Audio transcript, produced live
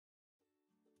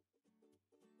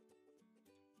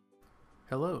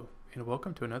Hello, and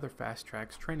welcome to another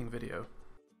FasTrax training video.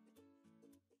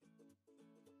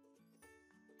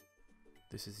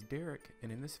 This is Derek,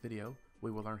 and in this video, we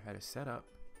will learn how to set up,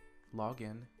 log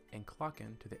in, and clock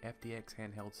in to the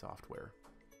FTxHandheld software.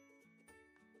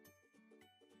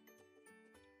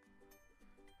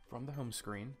 From the home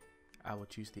screen, I will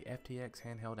choose the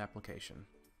FTxHandheld application.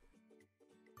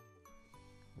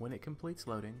 When it completes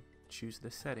loading, choose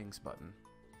the Settings button.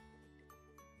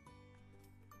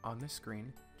 On this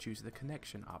screen, choose the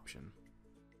Connection option.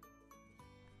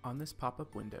 On this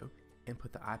pop-up window,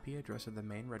 input the IP address of the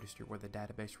main register where the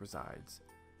database resides.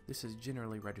 This is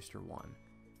generally register 1.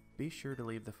 Be sure to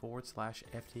leave the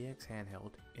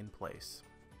 /FTxHandheld in place.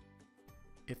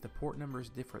 If the port number is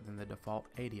different than the default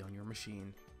 80 on your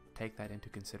machine, take that into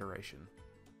consideration.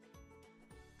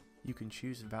 You can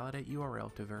choose Validate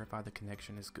URL to verify the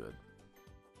connection is good.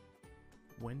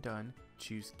 When done,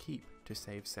 choose Keep to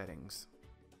save settings.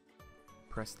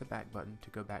 Press the back button to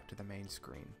go back to the main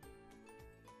screen.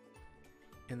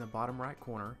 In the bottom right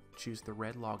corner, choose the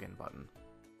red login button.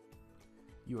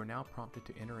 You are now prompted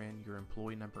to enter in your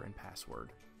employee number and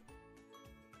password.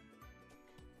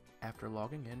 After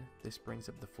logging in, this brings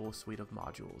up the full suite of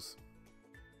modules.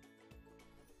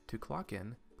 To clock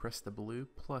in, press the blue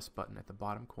plus button at the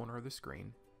bottom corner of the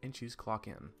screen and choose Clock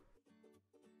In.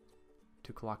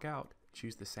 To clock out,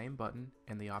 choose the same button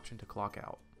and the option to clock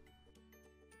out.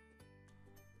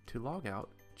 To log out,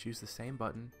 choose the same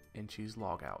button and choose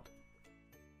Log Out.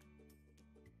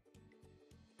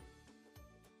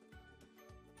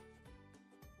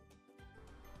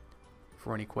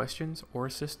 For any questions or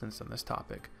assistance on this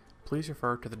topic, please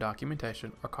refer to the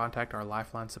documentation or contact our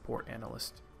Lifeline support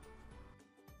analyst.